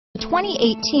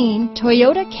2018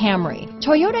 Toyota Camry.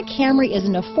 Toyota Camry is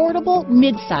an affordable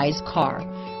mid-size car.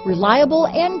 Reliable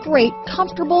and great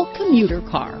comfortable commuter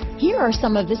car. Here are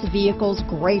some of this vehicle's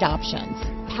great options: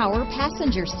 power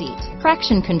passenger seat,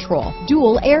 traction control,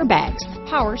 dual airbags,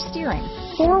 power steering,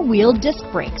 four-wheel disc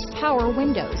brakes, power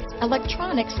windows,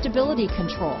 electronic stability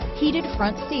control, heated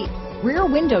front seats, rear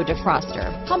window defroster,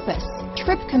 compass,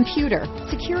 trip computer,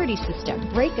 security system,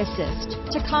 brake assist,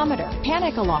 tachometer,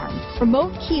 panic alarm,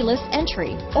 remote keyless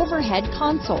entry, overhead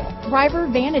console, driver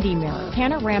vanity mirror,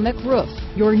 panoramic roof.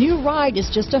 Your new ride is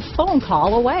just a phone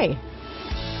call away.